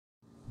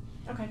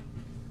Okay.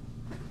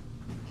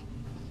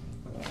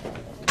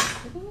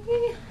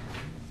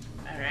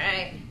 All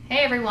right. Hey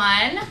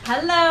everyone.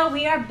 Hello,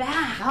 we are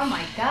back. Oh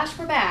my gosh,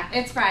 we're back.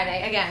 It's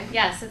Friday again.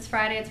 Yes, it's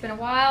Friday. It's been a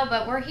while,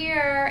 but we're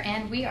here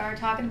and we are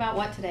talking about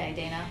what today,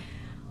 Dana?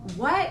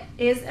 What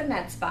is a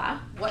med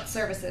spa? What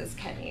services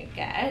can you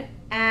get?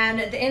 And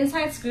the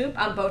inside scoop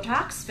on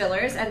Botox,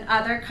 fillers, and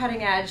other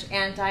cutting-edge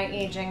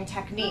anti-aging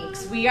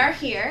techniques. We are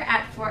here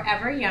at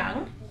Forever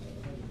Young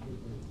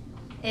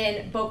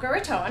in Boca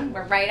Raton.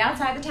 We're right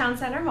outside the town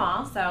center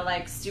mall, so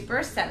like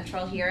super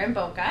central here in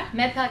Boca.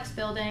 MedPlex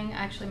building.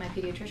 Actually, my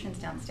pediatrician's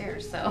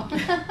downstairs, so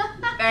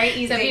very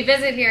easy. So if you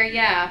visit here,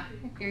 yeah,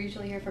 if you're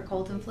usually here for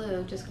colds and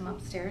flu, just come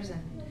upstairs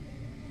and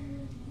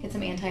get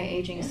some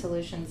anti-aging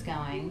solutions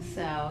going.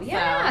 So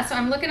yeah, so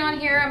I'm looking on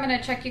here. I'm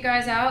gonna check you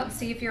guys out and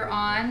see if you're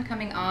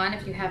coming on.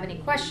 If you have any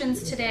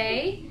questions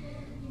today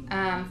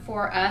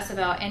for us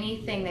about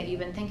anything that you've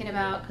been thinking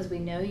about, because we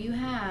know you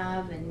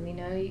have, and we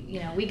know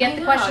we get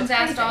the questions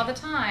asked all the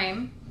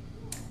time,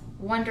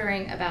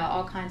 wondering about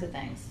all kinds of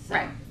things. So.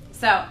 Right.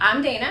 So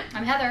I'm Dana.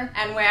 I'm Heather.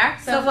 And we're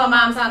SoFlo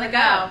Moms on the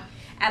Go.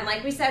 And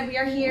like we said, we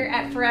are here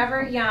at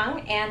Forever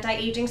Young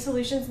Anti-Aging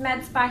Solutions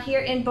Med Spa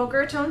here in Boca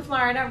Raton,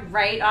 Florida,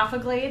 right off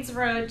of Glades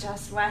Road,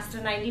 just west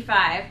of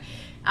 95.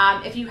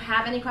 If you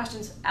have any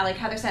questions, like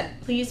Heather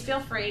said, please feel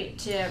free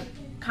to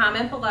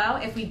comment below.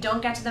 If we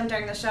don't get to them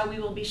during the show, we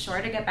will be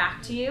sure to get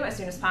back to you as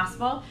soon as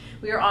possible.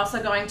 We are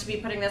also going to be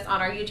putting this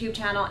on our YouTube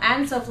channel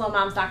and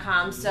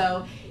SoFloMoms.com,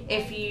 so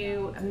if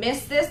you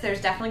missed this,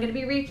 there's definitely going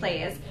to be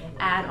replays,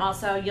 and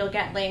also you'll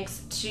get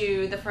links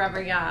to the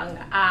Forever Young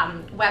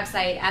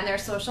website and their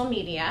social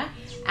media.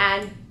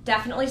 And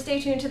definitely stay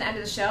tuned to the end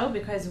of the show,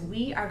 because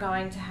we are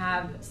going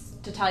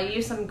to tell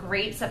you some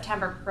great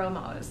September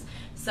promos.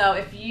 So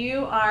if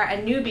you are a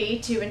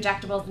newbie to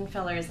injectables and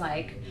fillers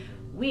like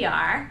we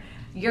are,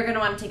 you're going to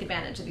want to take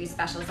advantage of these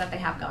specials that they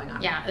have going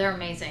on. Yeah, they're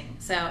amazing.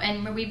 So,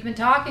 and we've been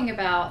talking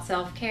about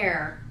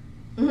self-care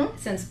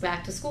since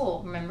back to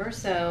school, remember?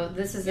 So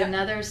this is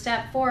another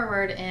step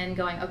forward in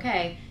going,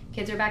 okay,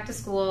 kids are back to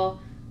school.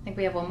 I think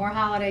we have one more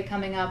holiday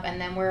coming up, and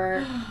then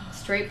we're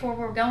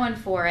straightforward going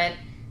for it.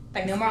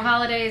 No more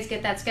holidays,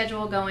 get that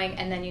schedule going,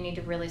 and then you need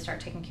to really start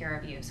taking care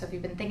of you. So if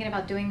you've been thinking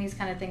about doing these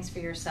kind of things for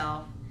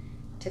yourself,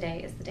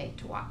 today is the day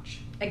to watch.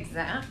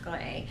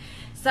 Exactly.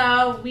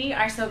 So we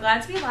are so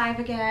glad to be live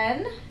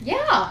again.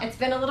 Yeah. It's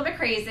been a little bit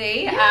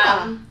crazy.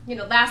 Yeah.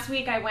 Last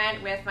week I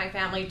went with my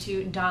family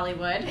to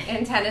Dollywood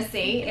in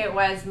Tennessee. It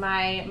was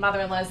my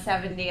mother-in-law's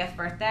 70th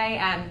birthday,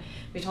 and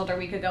we told her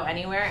we could go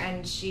anywhere,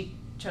 and she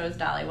chose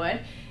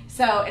Dollywood.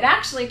 So it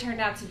actually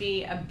turned out to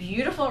be a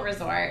beautiful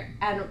resort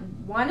and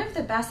one of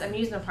the best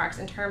amusement parks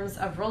in terms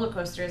of roller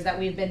coasters that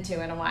we've been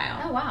to in a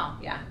while. Oh, wow.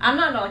 Yeah. I'm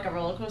not like a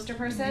roller coaster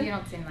person. You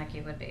don't seem like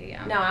you would be,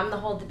 yeah. No, I'm the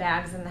hold the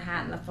bags and the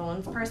hat and the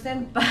phones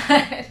person, but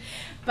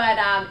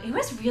it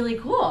was really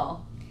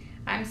cool.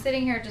 I'm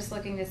sitting here just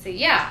looking to see.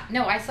 Yeah.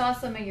 No, I saw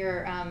some of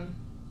your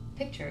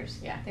pictures.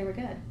 Yeah. They were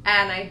good.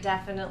 And I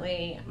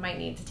definitely might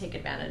need to take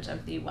advantage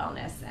of the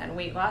wellness and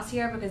weight loss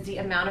here, because the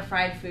amount of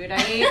fried food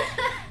I ate,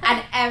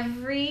 and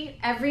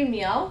every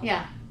meal,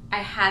 I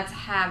had to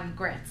have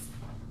grits.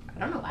 I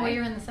don't know why. Well,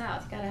 you're in the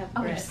South. You gotta have grits.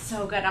 Oh, they're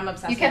so good. I'm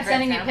obsessed You with kept grits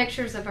sending me now.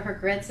 pictures of her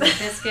grits and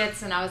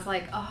biscuits, and I was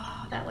like,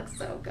 oh, that looks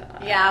so good.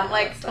 Yeah, I'm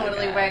like so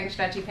totally good. wearing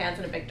stretchy pants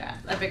and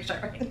a big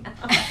shirt right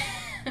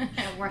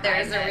now.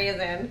 There's a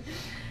reason.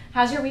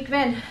 How's your week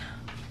been?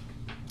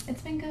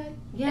 It's been good.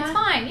 Yeah. It's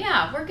fine.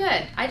 Yeah, we're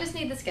good. I just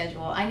need the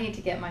schedule. I need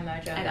to get my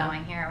mojo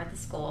going here with the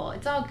school.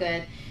 It's all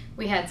good.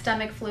 We had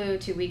stomach flu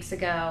 2 weeks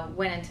ago,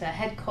 went into a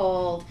head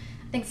cold.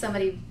 I think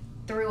somebody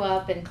threw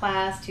up in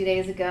class 2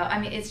 days ago. I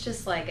mean, it's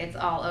just like, it's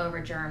all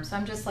over germs. So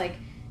I'm just like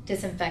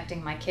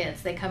disinfecting my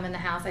kids. They come in the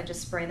house, I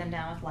just spray them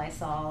down with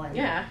Lysol and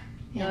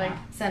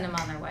send them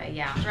on their way.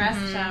 Yeah. Dress,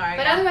 shower.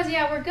 But otherwise,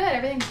 we're good.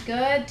 Everything's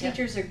good.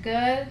 Teachers are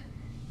good.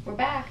 We're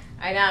back.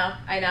 I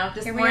know.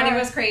 This morning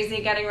was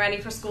crazy, getting ready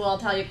for school. I'll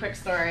tell you a quick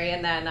story,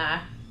 and then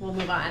we'll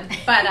move on.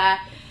 But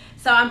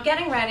so I'm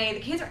getting ready.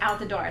 The kids are out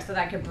the door so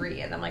that I could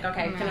breathe. I'm like,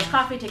 okay, finish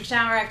coffee, take a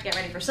shower, I have to get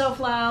ready for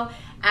SoFlo.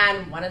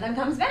 And one of them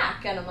comes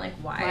back, and I'm like,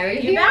 why are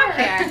you back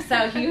here?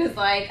 So he was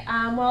like,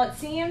 well, it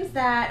seems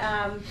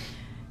that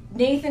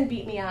Nathan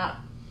beat me up.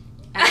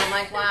 And I'm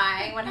like,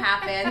 why? What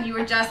happened? You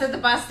were just at the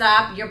bus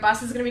stop. Your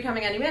bus is going to be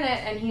coming any minute.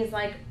 And he's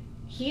like,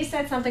 he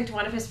said something to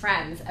one of his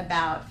friends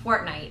about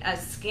Fortnite, a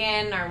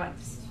skin or what?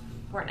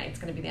 Fortnite's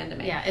going to be the end of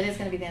May. Yeah, it is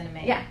going to be the end of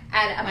May. Yeah,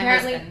 and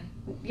apparently,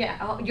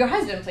 your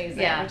husband plays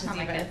it, which is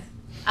my even.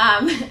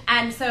 kids.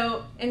 And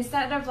so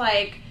instead of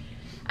like,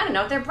 I don't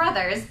know, they're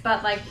brothers,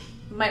 but like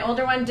my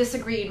older one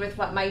disagreed with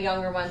what my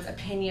younger one's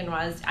opinion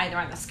was, either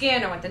on the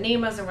skin or what the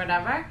name was or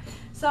whatever.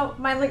 So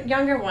my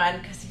younger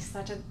one, because he's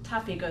such a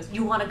toughie, goes,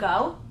 "You want to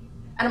go?"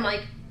 And I'm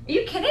like, "Are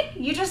you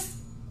kidding? You just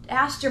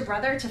asked your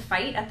brother to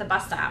fight at the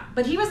bus stop."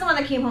 But he was the one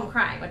that came home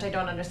crying, which I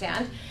don't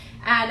understand.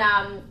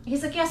 And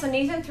he's like, yeah, so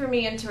Nathan threw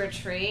me into a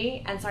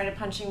tree and started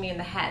punching me in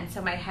the head,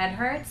 so my head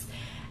hurts.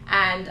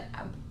 And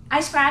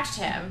I scratched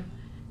him,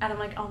 And I'm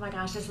like, oh my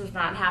gosh, this is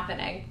not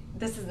happening.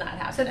 This is not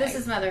happening. So this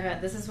is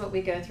motherhood. This is what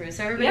we go through.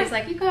 So everybody's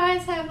like, you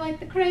guys have like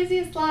the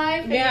craziest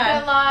life. And you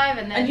go live,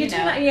 and then and you do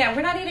not,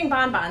 we're not eating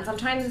bonbons. I'm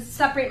trying to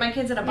separate my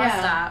kids at a bus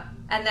stop,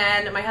 and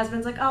then my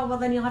husband's like, oh well,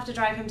 then you'll have to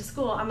drive him to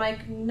school. I'm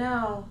like,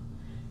 no,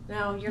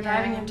 you're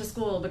driving him to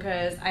school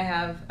because I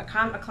have a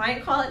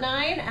client call at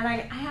 9, and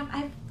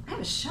I have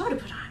a show to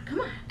put on.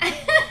 Come on.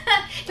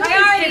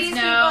 Priorities,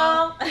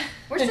 people.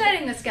 We're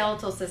setting the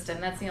skeletal system.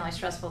 That's the only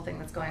stressful thing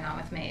that's going on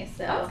with me.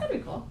 So that's gonna be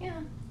cool. Yeah,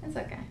 it's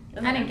okay.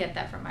 I didn't get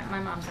that from my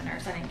mom's a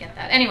nurse. I didn't get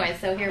that. Anyway,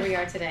 so here we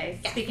are today.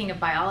 Speaking of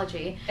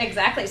biology.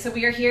 Exactly. So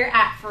we are here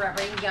at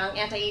Forever Young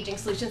Anti-Aging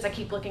Solutions. I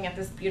keep looking at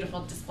this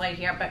beautiful display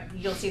here, but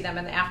you'll see them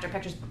in the after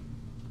pictures.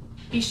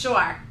 Be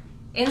sure,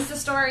 Insta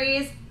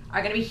stories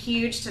are going to be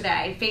huge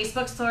today.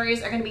 Facebook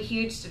stories are going to be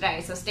huge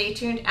today. So stay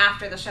tuned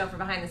after the show for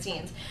behind the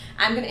scenes.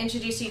 I'm going to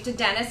introduce you to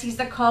Dennis. He's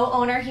the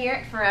co-owner here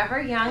at Forever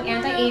Young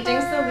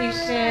Anti-Aging Solutions.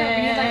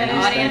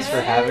 Thanks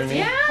for having me.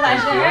 Yeah.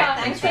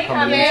 Pleasure. Thanks for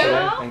coming in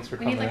today. Thanks for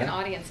we coming need like in. an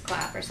audience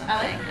clap or something.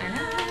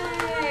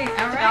 Hey.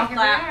 All right, here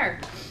we are.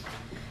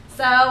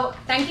 So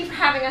thank you for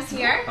having us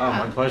here. Oh,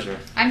 my pleasure.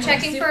 I'm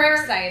checking for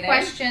excited.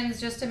 questions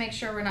just to make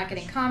sure we're not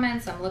getting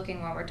comments. I'm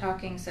looking while we're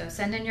talking, so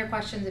send in your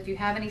questions if you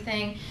have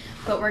anything,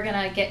 but we're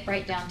going to get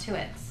right down to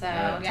it. So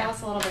tell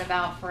us a little bit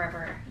about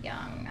Forever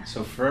Young.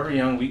 So Forever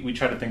Young, we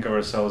try to think of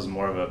ourselves as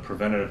more of a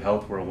preventative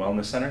health. We're a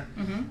wellness center.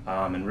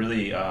 And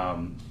really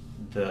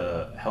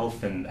the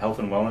health and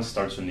wellness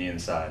starts from the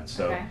inside.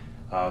 So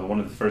one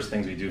of the first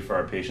things we do for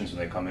our patients when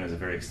they come in is a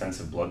very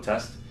extensive blood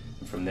test.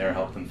 And from there,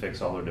 help them fix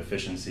all their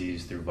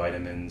deficiencies through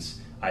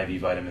vitamins,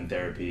 IV vitamin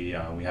therapy.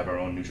 We have our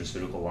own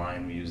nutraceutical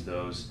line. We use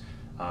those.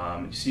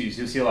 You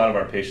see a lot of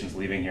our patients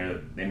leaving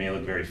here. They may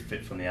look very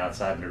fit from the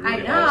outside, but it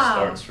really all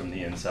starts from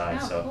the inside.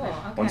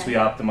 Once we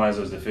optimize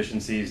those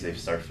deficiencies, they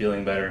start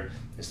feeling better.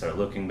 They start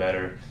looking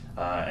better,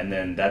 and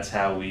then that's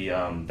how we.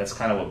 That's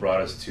kind of what brought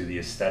us to the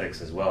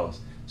aesthetics as well.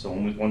 So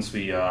once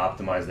we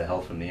optimize the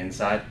health from the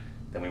inside,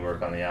 then we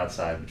work on the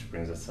outside, which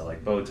brings us to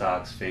like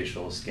Botox,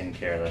 facial,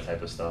 skincare, that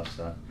type of stuff.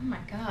 So. Oh my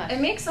God. It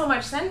makes so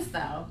much sense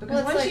though,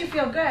 because once you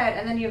feel good,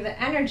 and then you have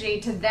the energy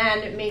to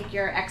then make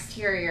your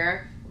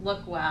exterior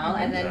look well,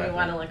 and then you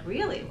want to look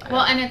really well.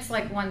 Well, and it's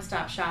like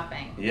one-stop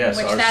shopping. Yes,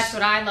 which that's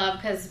what I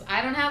love, because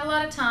I don't have a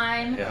lot of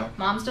time. Yeah.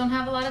 Moms don't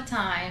have a lot of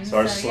time. So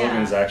our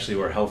slogan is actually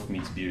where health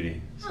meets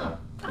beauty. So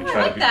I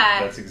like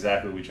that. That's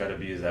exactly what we try to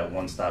be, is that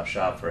one-stop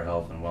shop for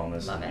health and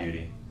wellness and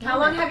beauty. How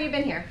long have you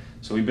been here?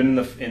 So we've been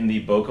in the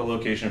Boca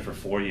location for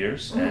 4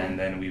 years, and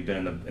then we've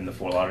been in the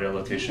Fort Lauderdale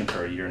location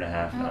for 1.5 years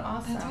now. Oh,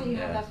 awesome! That's why you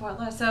have that Fort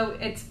Lauderdale. So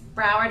it's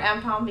Broward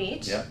and Palm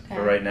Beach. Yeah. Okay.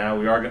 But right now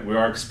we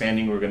are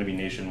expanding. We're going to be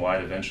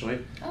nationwide eventually.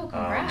 Oh,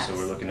 congrats! So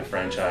we're looking to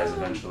franchise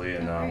eventually,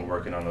 and we're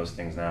working on those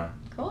things now.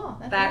 Cool.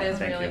 That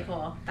is really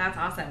cool. That's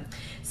awesome.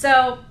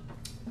 So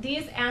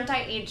these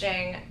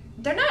anti-aging,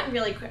 they're not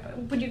really.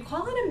 Would you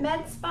call it a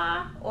med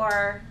spa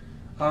or?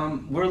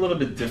 We're a little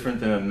bit different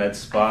than a med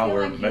spa,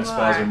 where med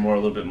spas are a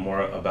little bit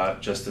more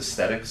about just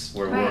aesthetics,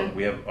 where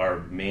we have our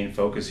main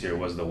focus here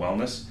was the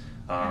wellness,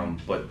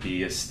 but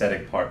the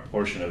aesthetic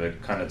portion of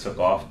it kind of took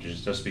off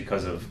just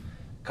because of,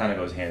 kind of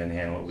goes hand in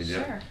hand what we do.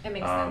 Sure, it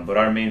makes sense. But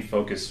our main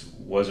focus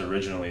was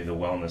originally the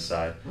wellness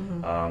side,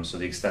 so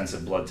the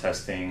extensive blood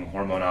testing,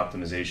 hormone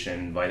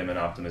optimization, vitamin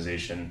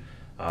optimization,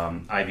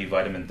 IV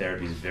vitamin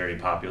therapy is very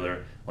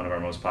popular, one of our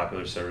most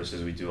popular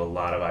services. We do a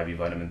lot of IV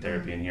vitamin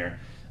therapy in here.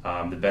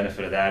 The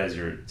benefit of that is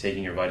you're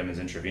taking your vitamins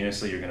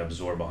intravenously, you're going to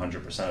absorb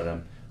 100% of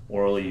them.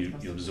 Orally,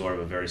 you absorb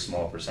a very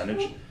small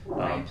percentage,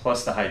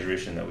 plus the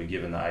hydration that we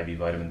give in the IV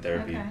vitamin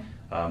therapy.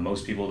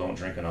 Most people don't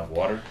drink enough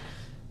water.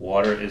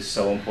 Water is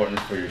so important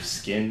for your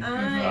skin,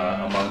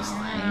 amongst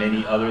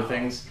many other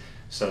things.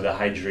 So the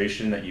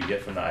hydration that you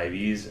get from the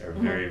IVs are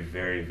very,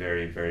 very,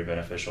 very, very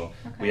beneficial.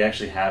 We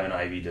actually have an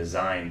IV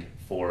designed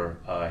for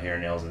hair,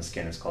 nails, and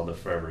skin. It's called the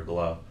Forever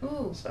Glow.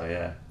 Ooh, so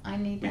yeah, I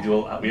need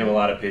that. We have a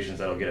lot of patients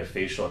that'll get a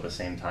facial at the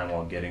same time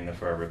while getting the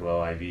Forever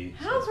Glow IV.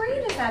 How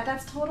great is that?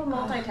 That's total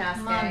multitasking.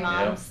 Come on,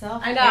 Mom.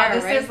 Self-care. I know,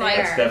 this right is like...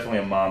 It's definitely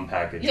a mom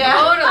package. Yeah,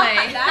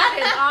 totally.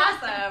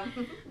 That is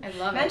awesome. I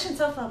love Mention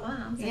SoFlo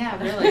moms.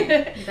 Yeah, really.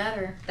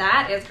 Better.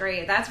 That is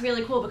great. That's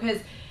really cool, because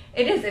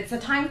it's a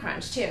time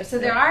crunch too. So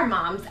there are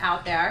moms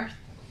out there,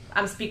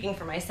 I'm speaking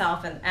for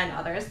myself and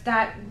others,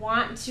 that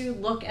want to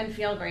look and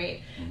feel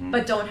great,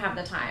 but don't have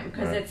the time,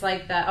 because it's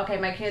like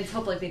my kids,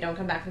 hopefully if they don't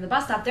come back from the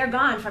bus stop, they're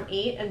gone from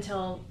 8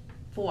 until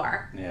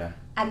 4. Yeah.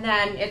 And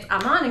then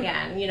I'm on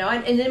again,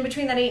 and in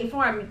between that 8 and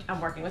 4, I'm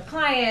working with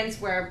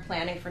clients, we're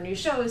planning for new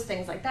shows,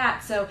 things like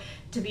that. So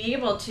to be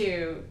able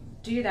to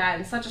do that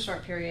in such a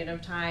short period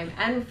of time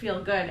and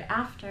feel good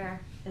after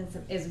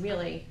is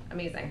really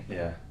amazing.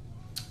 Yeah.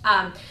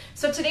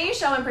 So today's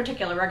show in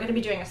particular, we're going to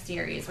be doing a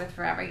series with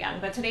Forever Young,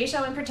 but today's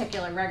show in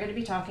particular, we're going to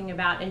be talking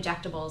about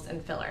injectables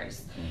and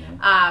fillers.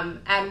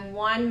 And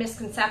one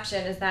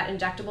misconception is that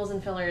injectables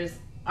and fillers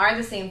are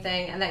the same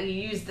thing, and that you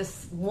use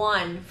this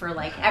one for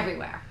like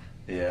everywhere.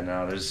 Yeah,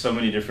 no, there's so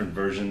many different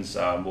versions.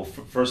 Well,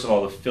 first of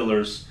all, the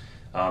fillers,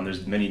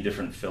 there's many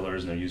different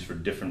fillers, and they're used for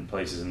different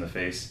places in the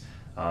face.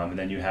 And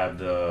then you have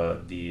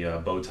the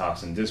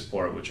Botox and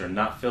Dysport, which are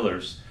not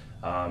fillers.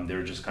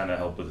 They're just kind of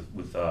help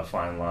with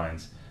fine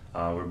lines.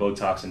 Where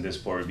Botox and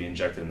Dysport would be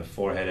injected in the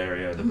forehead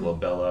area, the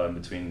glabella, in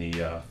between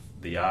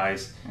the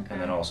eyes,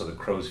 and then also the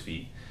crow's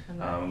feet.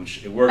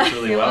 Which it works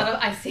really well.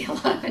 I see a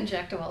lot of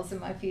injectables in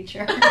my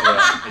future.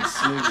 Yeah, it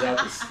smooths out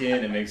the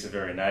skin. It makes it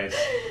very nice.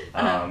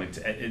 A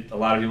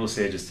lot of people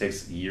say it just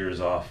takes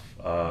years off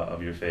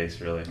of your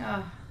face, really.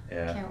 Oh,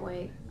 yeah, can't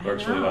wait.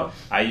 Works really well.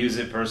 I use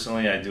it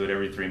personally. I do it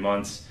every 3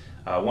 months.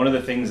 One of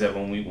the things that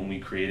when we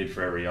created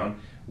Forever Young,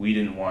 we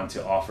didn't want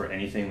to offer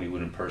anything we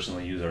wouldn't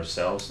personally use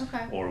ourselves,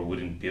 or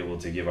wouldn't be able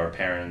to give our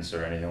parents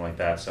or anything like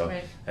that. So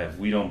if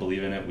we don't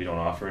believe in it, we don't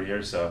offer it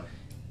here. So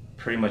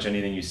pretty much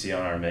anything you see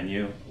on our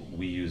menu,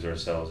 we use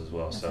ourselves as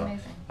well. That's so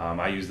amazing.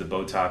 I use the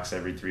Botox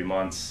every 3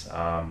 months.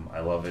 I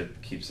love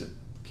it. Keeps it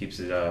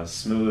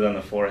smooth on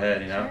the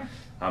forehead. You know,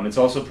 it's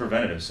also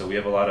preventative. So we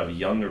have a lot of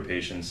younger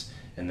patients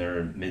in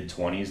their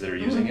mid-20s that are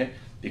using it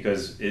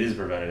because it is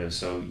preventative.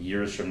 So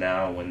years from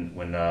now,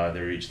 when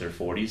they reach their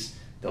 40s,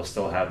 they'll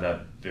still have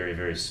that very,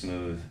 very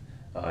smooth,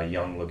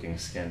 young-looking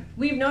skin.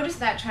 We've noticed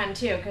that trend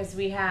too, because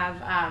we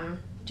have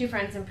 2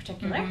 friends in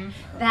particular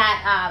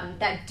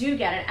that do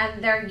get it,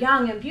 and they're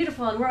young and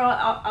beautiful, and we're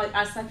all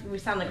us, we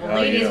sound like old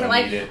ladies. We're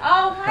like,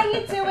 oh, why are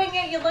you doing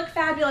it? You look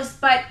fabulous,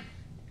 but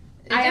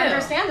I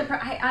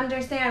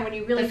understand when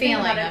you really think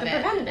about it, the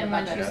preventative. And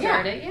once you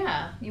start it,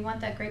 you want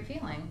that great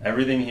feeling.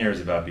 Everything here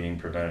is about being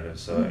preventative.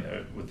 So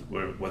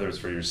whether it's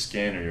for your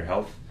skin or your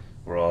health,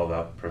 we're all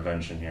about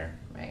prevention here.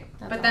 Right.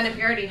 But then if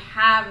you already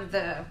have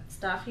the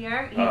stuff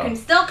here, you can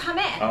still come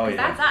in. Oh,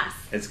 that's us.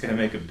 It's going to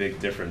make a big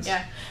difference.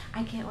 Yeah.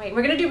 I can't wait.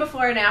 We're going to do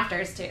before and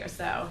afters too,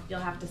 so you'll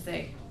have to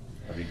see.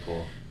 That'd be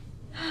cool.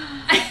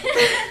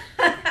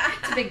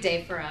 It's a big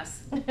day for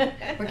us.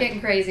 We're getting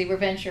crazy. We're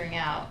venturing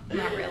out.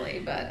 Not really,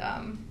 but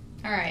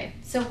all right.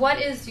 So what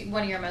is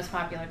one of your most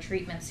popular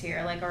treatments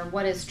here? Like, or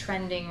what is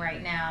trending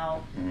right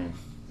now in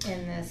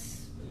this?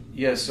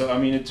 Yeah, so I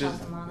mean,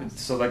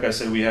 so like I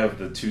said, we have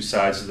the 2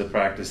 sides of the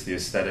practice, the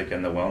aesthetic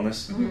and the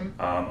wellness.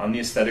 On the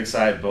aesthetic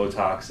side,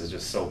 Botox is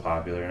just so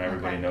popular, and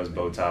everybody knows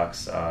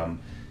Botox.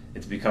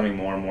 It's becoming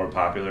more and more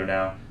popular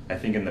now. I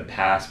think in the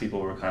past,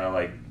 people were kind of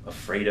like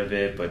afraid of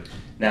it, but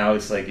now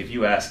it's like if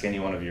you ask any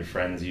one of your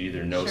friends, you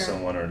either know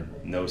someone or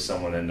know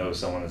someone that knows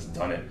someone that's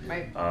done it.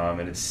 Right.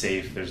 And it's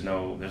safe. There's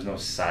no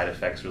side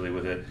effects really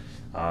with it.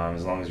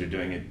 As long as you're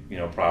doing it,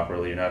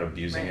 properly, you're not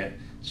abusing it.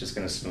 It's just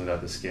going to smooth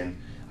out the skin.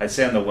 I'd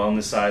say on the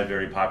wellness side,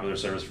 very popular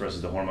service for us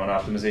is the hormone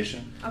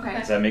optimization.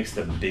 Okay. So that makes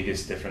the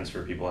biggest difference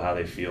for people how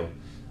they feel.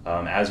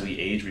 As we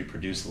age, we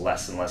produce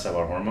less and less of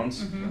our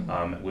hormones.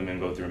 Women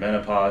go through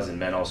menopause, and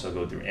men also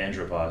go through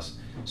andropause.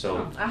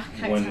 So so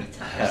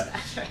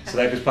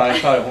that could probably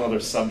a whole other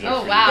subject.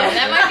 Oh wow,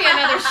 that might be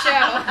another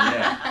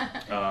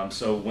show.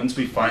 So once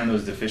we find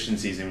those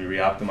deficiencies and we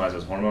reoptimize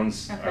those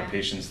hormones, our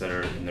patients that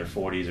are in their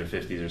 40s or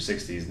 50s or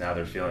 60s, now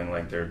they're feeling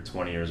like they're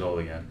 20 years old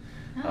again.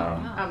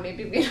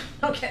 Maybe we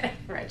don't get it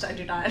right. I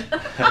do not.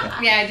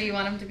 Yeah, do you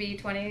want them to be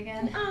 20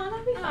 again? Oh,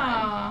 that'd be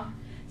fun.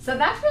 So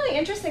that's really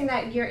interesting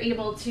that you're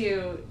able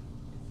to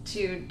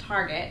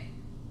target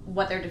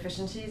what their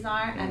deficiencies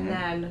are and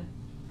then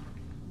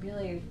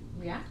really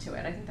react to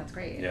it. I think that's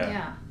great.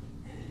 Yeah.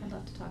 I'd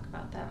love to talk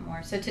about that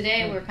more. So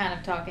today we're kind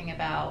of talking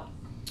about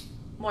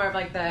more of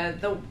like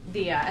the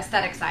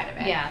aesthetic side of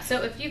it. Yeah.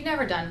 So if you've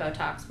never done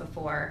Botox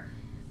before,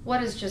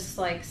 what is just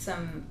like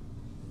some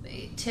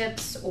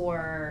tips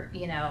or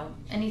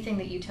anything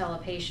that you tell a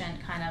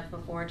patient kind of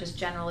before, just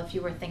general, if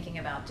you were thinking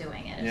about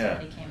doing it if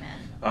somebody came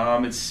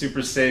in? It's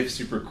super safe,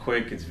 super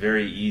quick. It's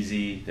very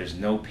easy. There's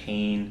no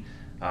pain.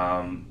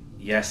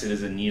 Yes, it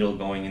is a needle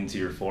going into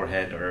your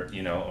forehead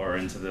or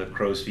into the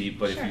crow's feet,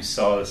 but if you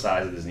saw the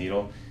size of this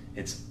needle,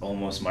 it's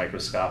almost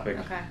microscopic.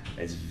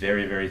 It's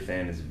very, very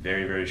thin. It's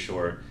very, very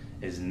short.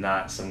 It's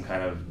not some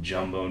kind of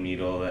jumbo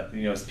needle that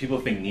people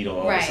think needle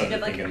all of a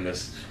sudden like, thinking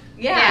this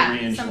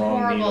 3-inch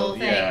long needle.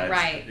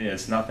 Thing.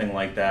 It's nothing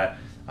like that.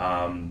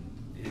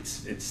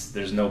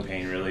 There's no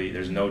pain really.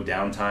 There's no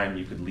downtime.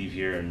 You could leave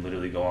here and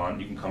literally go on.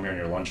 You can come here on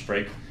your lunch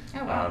break,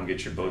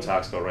 get your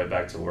Botox, go right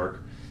back to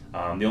work.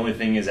 The only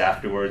thing is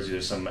afterwards,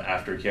 there's some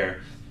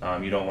aftercare.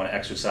 You don't want to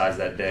exercise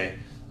that day.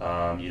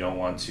 You don't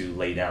want to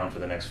lay down for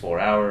the next 4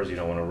 hours. You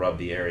don't want to rub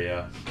the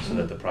area so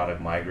that the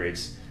product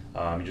migrates.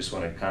 You just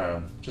want to kind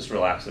of just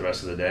relax the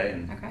rest of the day,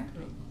 and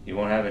you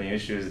won't have any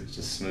issues. It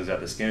just smooths out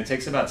the skin. It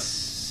takes about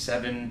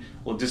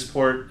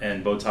Dysport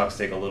and Botox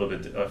take a little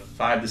bit,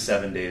 5 to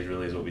 7 days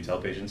really is what we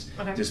tell patients.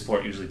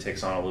 Dysport usually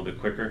takes on a little bit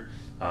quicker.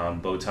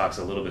 Botox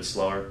a little bit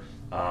slower.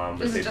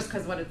 Is it just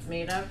because what it's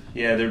made of?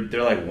 Yeah,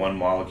 they're like one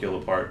molecule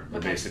apart.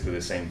 They're basically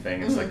the same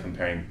thing. It's like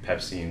comparing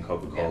Pepsi and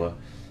Coca-Cola.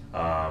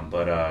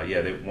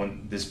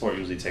 Dysport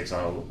usually takes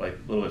on a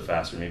little bit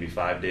faster, maybe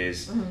 5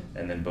 days,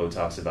 and then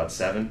Botox about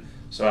 7.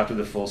 So after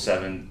the full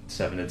 7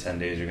 to 10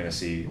 days, you're going to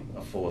see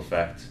a full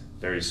effect,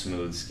 very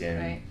smooth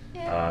skin.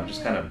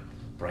 Just kind of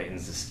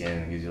brightens the skin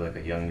and gives you like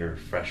a younger,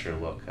 fresher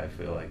look. I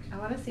feel like. I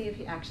want to see if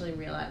he actually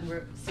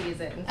sees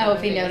it. Oh,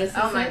 if he notices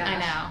oh my it, gosh. I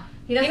know.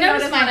 He doesn't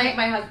notice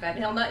my husband.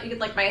 He'll know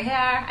like my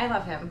hair. I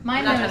love him.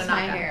 Mine notices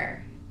my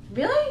hair.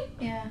 Really?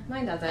 Yeah.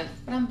 Mine doesn't.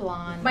 But I'm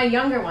blonde. My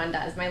younger one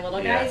does. My little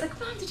guy. Yeah. He's like,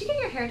 Mom, did you get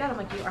your hair done? I'm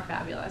like, you are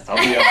fabulous. I'll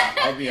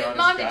be honest,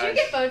 Mom, guys, did you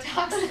get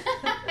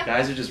Botox?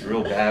 guys are just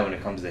real bad when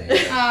it comes to hair.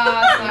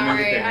 Oh, When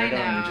we get sorry. their I hair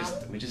done,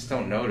 know. we just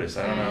don't notice.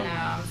 I don't know.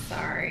 I'm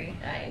sorry.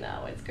 I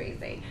know, it's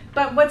crazy.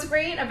 But what's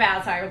great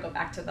about, sorry, we'll go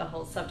back to the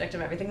whole subject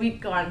of everything. We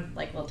go on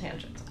like little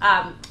tangents.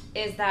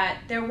 Is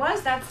that there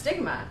was that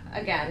stigma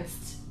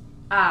against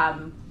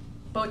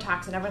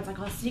Botox, and everyone's like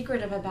all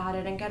secretive about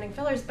it and getting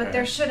fillers, but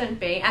there shouldn't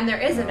be, and there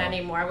isn't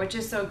anymore, which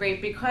is so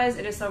great because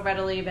it is so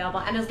readily available.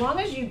 And as long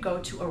as you go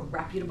to a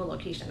reputable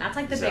location, that's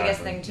like the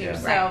biggest thing too. Yeah.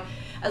 So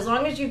as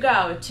long as you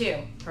go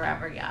to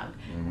Forever Young,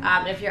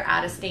 if you're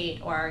out of state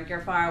or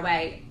you're far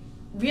away,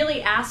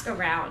 really ask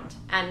around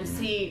and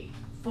see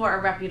for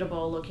a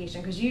reputable location,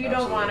 because you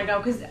don't want to go,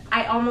 because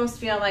I almost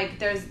feel like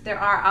there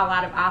are a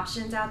lot of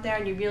options out there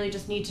and you really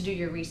just need to do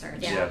your research.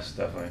 Yeah. Yes,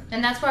 definitely.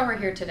 And that's why we're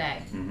here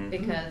today,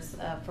 because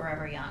of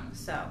Forever Young.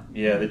 So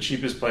Yeah, the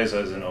cheapest place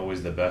isn't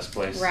always the best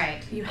place.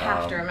 right. You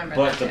have to remember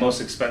but that. the too.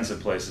 most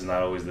expensive place is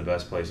not always the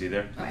best place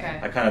either. Okay.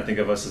 I kind of think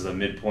of us as a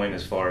midpoint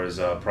as far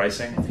as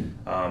pricing,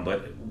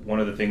 but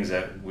one of the things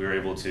that we were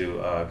able to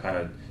kind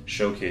of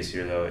showcase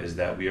here, though, is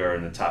that we are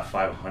in the top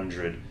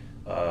 500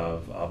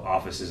 of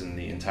offices in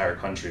the entire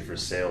country for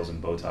sales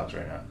in Botox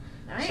right now.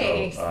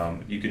 Nice. So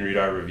you can read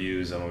our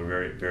reviews, and we're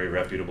very, very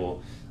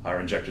reputable. Our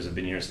injectors have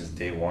been here since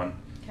day one.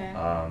 Okay.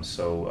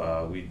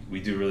 So we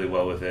do really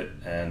well with it,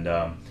 and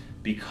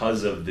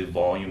because of the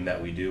volume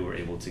that we do, we're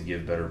able to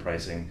give better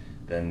pricing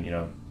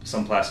than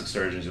some plastic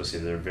surgeons. You'll see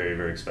they're very,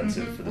 very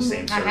expensive for the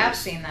same service. I have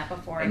seen that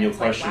before, and you'll it's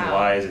question like, wow.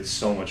 why is it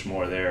so much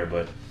more there.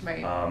 But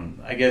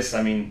I guess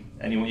anyone,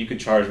 you could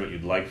charge what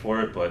you'd like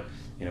for it, but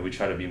we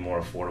try to be more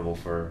affordable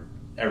for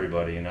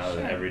everybody, the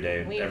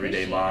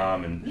everyday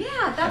mom, and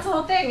yeah, that's the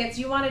whole thing. It's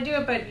you want to do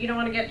it, but you don't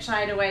want to get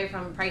shied away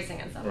from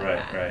pricing and stuff like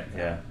that. Right,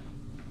 yeah,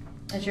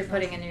 As you're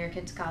putting into your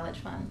kids' college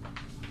fund.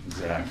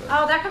 exactly.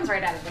 Oh, that comes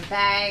right out of the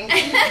bank.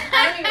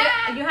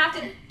 You have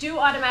to do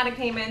automatic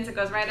payments. It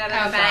goes right out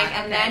of the bank,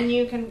 and then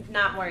you can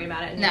not worry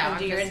about it. And you can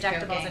do your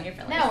injectables and your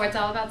fillers. No, it's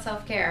all about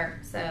self-care.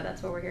 So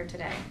that's what we're here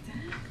today.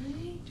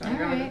 All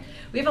right.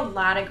 We have a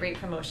lot of great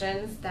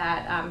promotions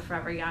that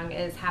Forever Young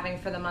is having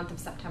for the month of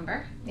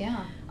September.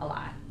 Yeah. A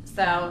lot.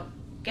 So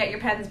get your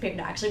pens and paper.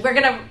 No, actually,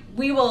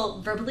 we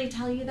will verbally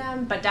tell you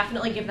them, but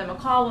definitely give them a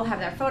call. We'll have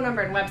their phone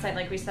number and website,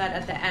 like we said,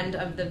 at the end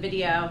of the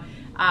video.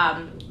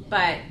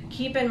 But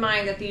keep in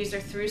mind that these are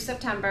through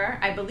September.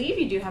 I believe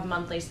you do have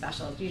monthly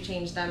specials. Do you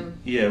change them?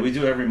 Yeah, we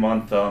do every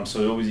month.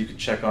 So you can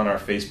check on our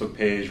Facebook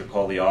page or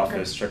call the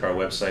office, check our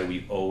website.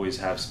 We always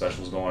have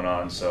specials going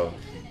on. So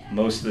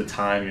most of the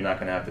time, you're not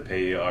going to have to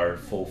pay our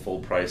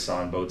full price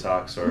on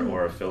Botox or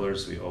our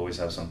fillers. We always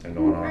have something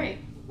going on. Right.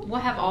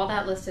 We'll have all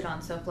that listed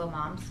on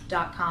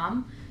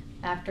SoFloMoms.com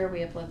after we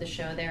upload the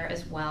show there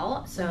as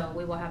well. So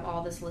we will have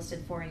all this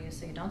listed for you,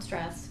 so you don't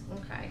stress.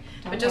 Okay.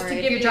 Don't but just worry to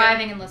if give you're you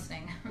driving and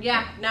listening.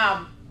 Yeah,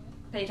 no.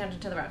 Pay attention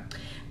to the road.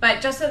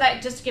 But just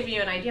to give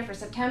you an idea for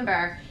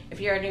September, if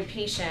you're a new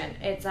patient,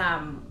 it's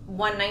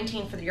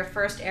 $119 for your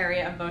first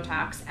area of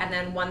Botox, and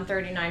then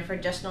 $139 for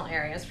additional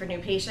areas for new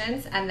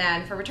patients, and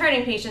then for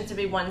returning patients, it'd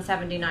be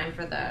 $179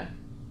 for the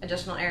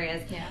additional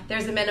areas. Yeah.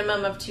 There's a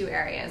minimum of 2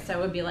 areas, so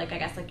it would be like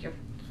your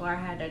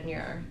forehead and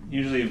your...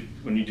 Usually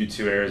when you do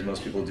 2 areas,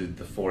 most people do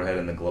the forehead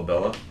and the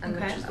glabella, Okay.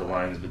 which is the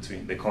lines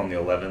between, they call them the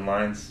 11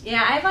 lines.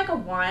 Yeah, I have like a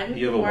 1.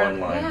 You have a 1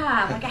 line.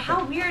 Yeah, like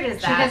how weird is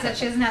that?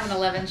 She doesn't have an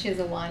 11, she has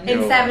a 1.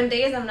 In 7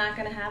 days, I'm not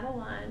going to have a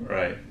 1.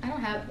 Right. I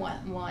don't have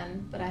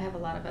one, but I have a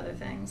lot of other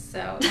things.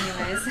 So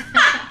anyways.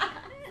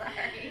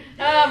 Sorry.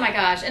 Oh my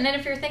gosh. And then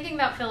if you're thinking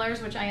about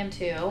fillers, which I am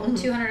too,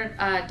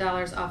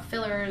 $200 off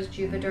fillers,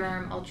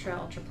 Juvederm,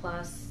 Ultra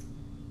Plus,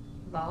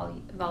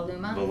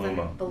 Voluma,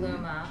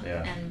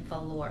 and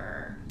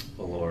Velour.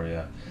 Velour,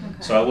 yeah.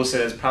 Okay. So I will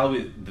say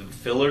the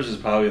fillers is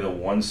probably the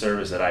one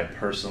service that I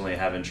personally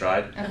haven't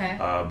tried. Okay.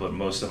 But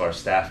most of our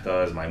staff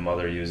does. My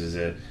mother uses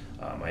it.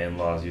 My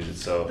in-laws use it.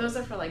 So those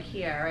are for like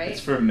here, right? it's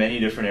for many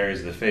different areas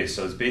of the face.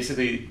 So it's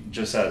basically,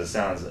 just as it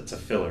sounds, it's a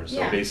filler.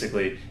 So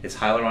basically, it's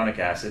hyaluronic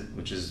acid,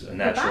 which is a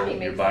natural.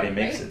 Your body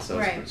makes it, so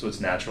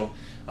it's natural.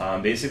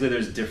 Basically,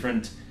 there's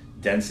different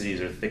densities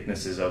or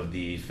thicknesses of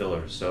the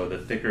filler. So the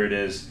thicker it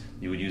is,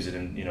 you would use it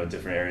in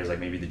different areas, like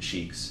maybe the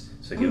cheeks,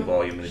 so give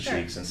volume in the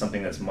cheeks, and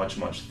something that's much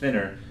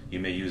thinner you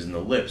may use in the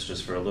lips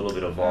just for a little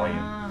bit of volume.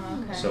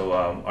 Okay. So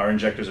our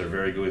injectors are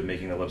very good with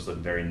making the lips look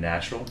very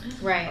natural.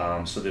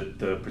 Right. So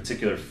the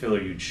particular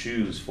filler you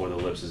choose for the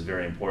lips is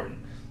very important.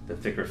 The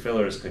thicker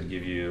fillers could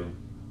give you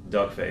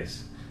duck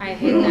face. I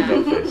hate that. I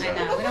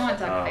know. We don't want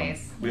duck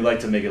face. We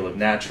like to make it look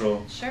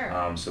natural.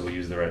 Sure. So we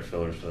use the right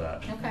fillers for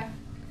that. Okay.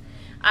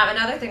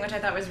 Another thing which I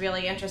thought was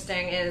really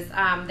interesting is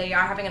they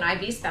are having an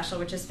IV special,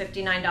 which is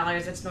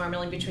 $59. It's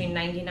normally between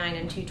 $99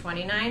 and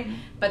 $229.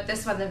 But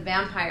this one, the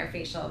vampire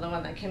facial, the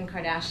one that Kim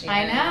Kardashian.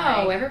 I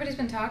know. Everybody's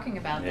been talking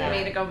about that.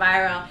 Made it go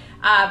viral.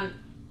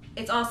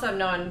 It's also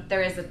known,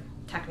 there is a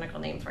technical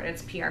name for it.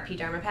 It's PRP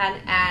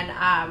Dermapen,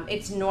 and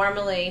it's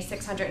normally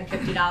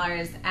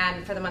 $650,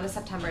 and for the month of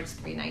September, it's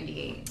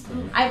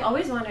 $398. I've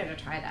always wanted to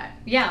try that.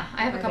 Yeah,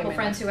 I have a couple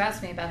friends who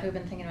asked me about who've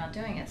been thinking about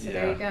doing it. So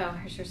there you go.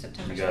 Here's your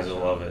September. You guys will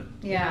love it.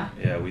 Yeah.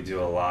 Yeah, we do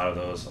a lot of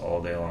those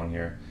all day long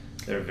here.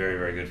 They're very,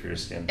 very good for your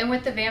skin. And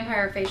with the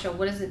vampire facial,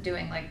 what is it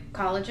doing? Like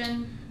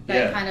collagen?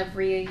 Kind of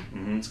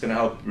It's going to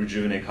help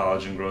rejuvenate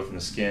collagen growth in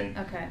the skin.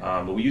 Okay.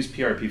 But we use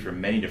PRP for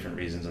many different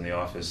reasons in the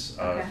office.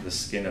 The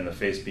skin and the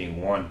face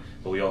being one,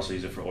 but we also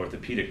use it for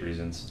orthopedic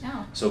reasons.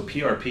 Oh. So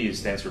PRP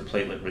stands for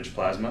platelet-rich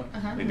plasma.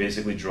 We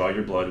basically draw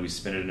your blood, we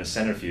spin it in a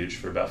centrifuge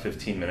for about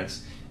 15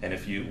 minutes, and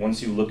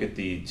once you look at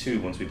the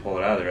tube, once we pull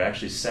it out of there, it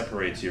actually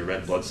separates your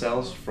red blood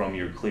cells from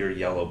your clear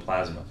yellow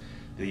plasma.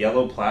 The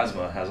yellow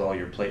plasma has all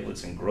your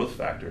platelets and growth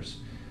factors.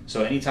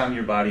 So anytime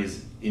your body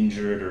is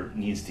injured or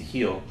needs to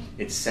heal,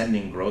 it's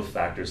sending growth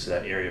factors to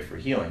that area for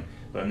healing.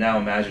 But now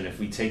imagine if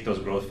we take those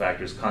growth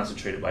factors,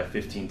 concentrate it by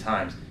 15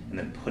 times, and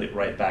then put it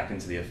right back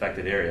into the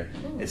affected area.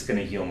 It's going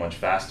to heal much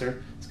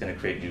faster. It's going to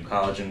create new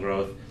collagen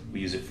growth.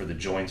 We use it for the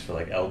joints, for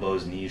like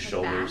elbows, knees,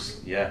 shoulders.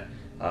 Back? Yeah.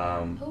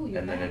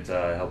 And then it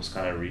helps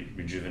kind of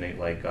rejuvenate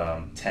like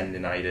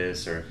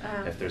tendinitis, or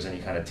if there's any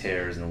kind of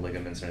tears in the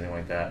ligaments or anything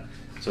like that.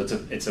 So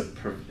it's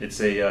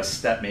a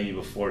step maybe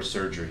before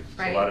surgery.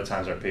 So a lot of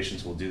times our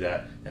patients will do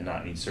that and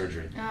not need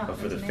surgery. But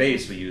for the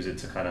face, we use it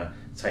to kind of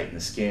tighten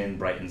the skin,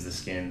 brightens the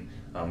skin.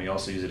 We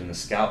also use it in the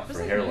scalp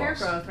for hair loss. Hair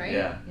growth, right?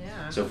 Yeah.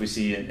 So if we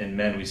see in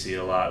men, we see it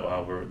a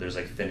lot where there's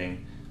like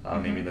thinning,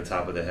 maybe in the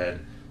top of the head.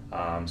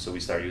 So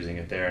we start using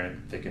it there, and it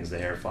thickens the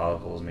hair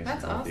follicles, makes it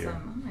healthier. That's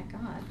awesome. Oh my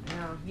god.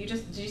 Wow. Did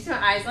you see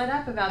my eyes light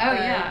up about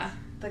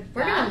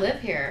We're gonna live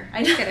here.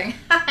 I'm just kidding.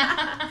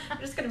 I'm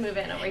just gonna move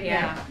in over here.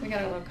 Yeah, we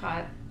got a little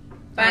cot.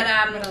 But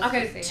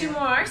okay, two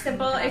more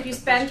simple. If you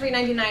spend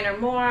 $399 or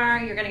more,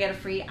 you're gonna get a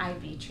free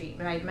IV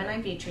treatment,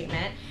 vitamin IV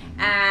treatment,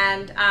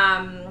 and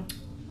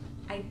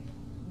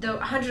the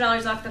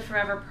 $100 off the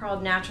Forever Pearl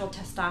Natural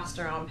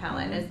Testosterone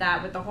Pellet. Is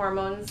that with the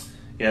hormones?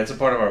 Yeah, it's a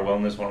part of our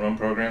wellness hormone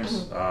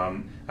programs.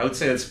 I would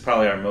say it's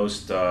probably our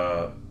most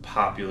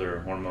popular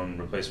hormone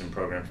replacement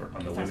program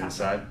on the women's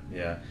side.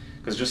 Yeah,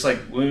 because just like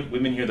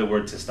women hear the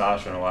word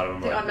testosterone, a lot of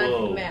them are like,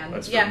 whoa,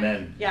 that's for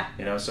men. Yeah.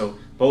 You know, so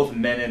both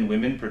men and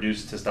women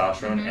produce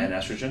testosterone and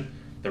estrogen.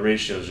 The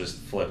ratio is just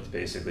flipped,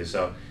 basically.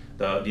 So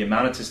the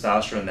amount of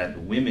testosterone that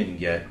women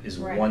get is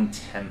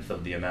 1/10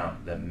 of the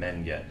amount that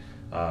men get.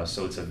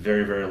 So it's a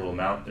very, very little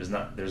amount.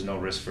 There's no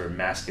risk for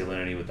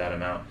masculinity with that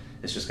amount.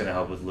 It's just going to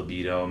help with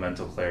libido,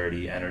 mental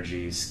clarity,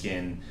 energy,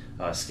 skin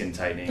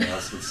tightening,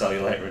 helps with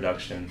cellulite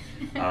reduction,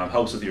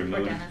 helps with your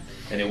mood,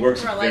 and it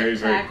works very,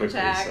 very quickly.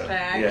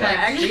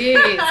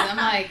 Jeez, I'm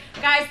like,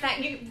 guys,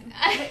 thank you.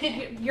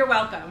 You're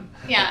welcome.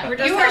 Yeah, we're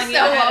just you are so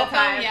welcome.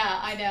 Time. Yeah,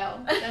 I know.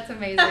 That's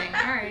amazing.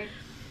 All right.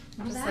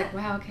 I'm just like,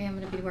 wow, okay, I'm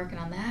going to be working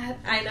on that.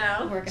 I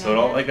know.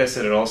 Like I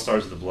said, it all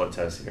starts with the blood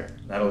test here.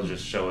 That'll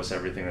just show us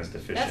everything that's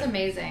deficient. That's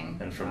amazing.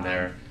 And from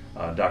there,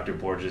 Dr.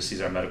 Borges,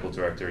 he's our medical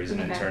director. He's an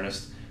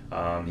internist.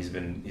 He's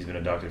been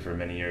a doctor for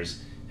many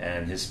years,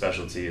 and his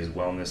specialty is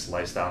wellness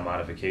lifestyle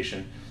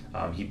modification.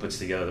 He puts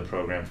together the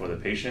program for the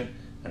patient,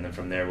 and then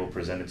from there we'll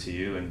present it to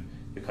you, and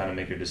you kind of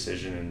make your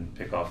decision and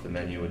pick off the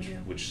menu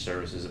which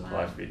services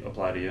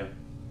apply to you.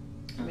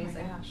 Amazing.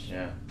 Oh my gosh.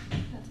 Yeah.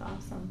 That's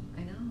awesome.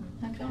 I know.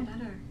 I feel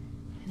better.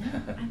 I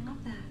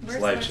love that. It's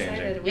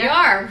life-changing. We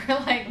are. We're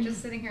like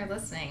just sitting here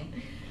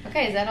listening.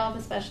 Okay, is that all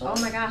the specials?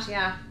 Oh my gosh,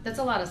 yeah. That's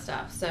a lot of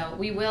stuff. So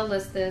we will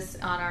list this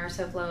on our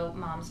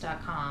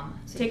SoFloMoms.com.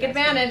 So take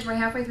advantage. We're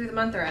halfway through the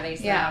month already.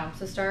 So. Yeah.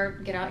 So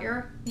get out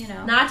your,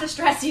 Not to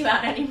stress you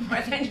out any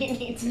more than you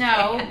need to.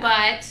 No,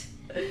 but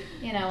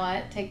you know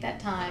what? Take that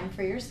time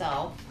for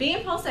yourself. Be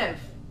impulsive.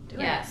 Do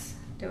it.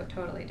 Do it.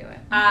 Totally do it.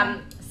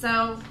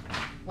 So,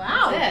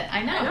 wow. That's it.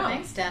 I know.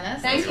 Thanks,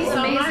 Dennis. Thank you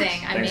so amazing.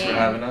 much. Thanks for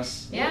having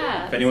us.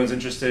 Yeah. If anyone's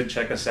interested,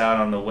 check us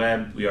out on the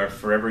web. We are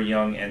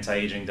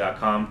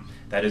foreveryoungantiaging.com.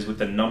 That is with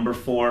the number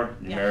 4,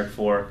 numeric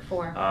 4.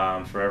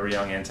 Forever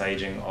Young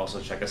Anti-Aging. Also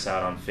check us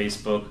out on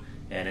Facebook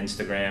and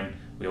Instagram.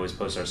 We always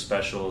post our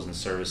specials and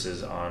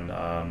services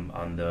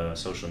on the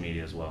social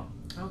media as well.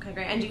 Okay,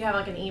 great. And do you have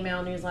like an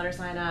email newsletter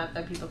sign up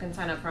that people can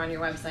sign up for on your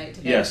website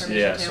to get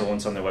information too? So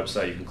once on the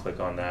website, you can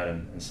click on that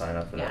and sign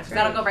up for that. So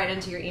that'll go right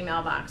into your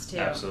email box too.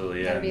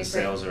 Absolutely, yeah. The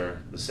sales are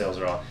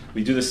all.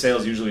 We do the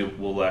sales. Usually,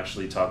 we'll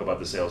actually talk about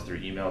the sales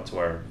through email to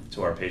our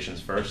patients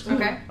first.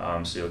 Okay.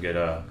 So you'll get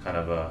a kind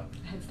of a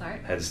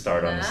head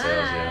start on the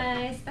sales.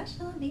 Yeah.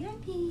 Special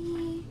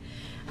VIP.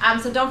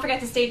 So don't forget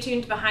to stay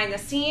tuned behind the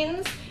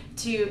scenes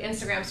to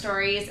Instagram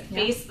stories,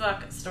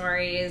 Facebook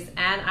stories,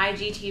 and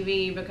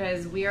IGTV,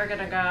 because we are going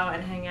to go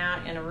and hang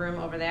out in a room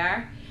over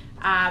there,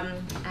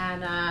 and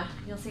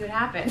you'll see what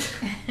happens.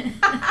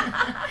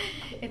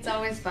 It's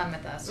always fun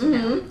with us.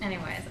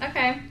 Anyways,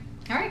 okay.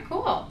 All right,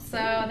 cool. So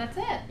that's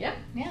it. Yep.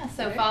 Yeah.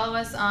 So follow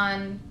us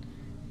on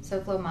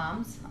SoFlo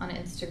Moms on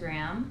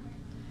Instagram.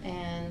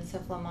 And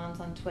SoFlo Moms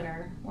on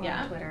Twitter. We're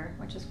on Twitter,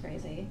 which is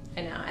crazy.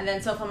 I know. And then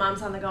SoFlo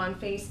Moms on the Go on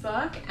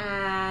Facebook.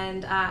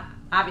 And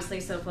obviously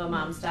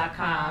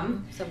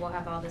SoFloMoms.com. So we'll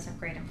have all this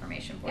great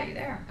information for you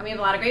there. And we have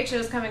a lot of great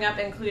shows coming up,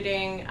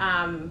 including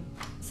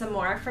some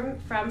more from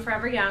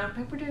Forever Young. I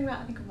think we're doing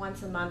about,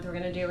 once a month we're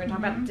going to talk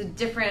about the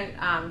different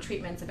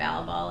treatments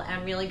available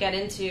and really get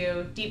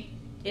deep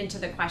into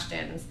the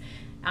questions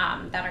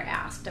that are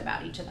asked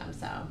about each of them.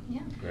 So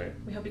great.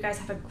 We hope you guys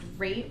have a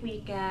great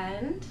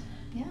weekend.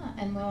 Yeah,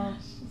 and we'll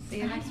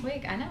see you next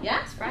week. I know.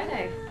 Yeah. It's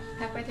Friday,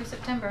 halfway through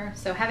September.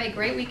 So have a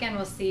great weekend.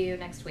 We'll see you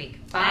next week.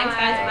 Bye. Thanks,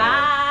 guys.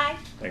 Bye.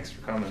 Thanks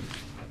for coming.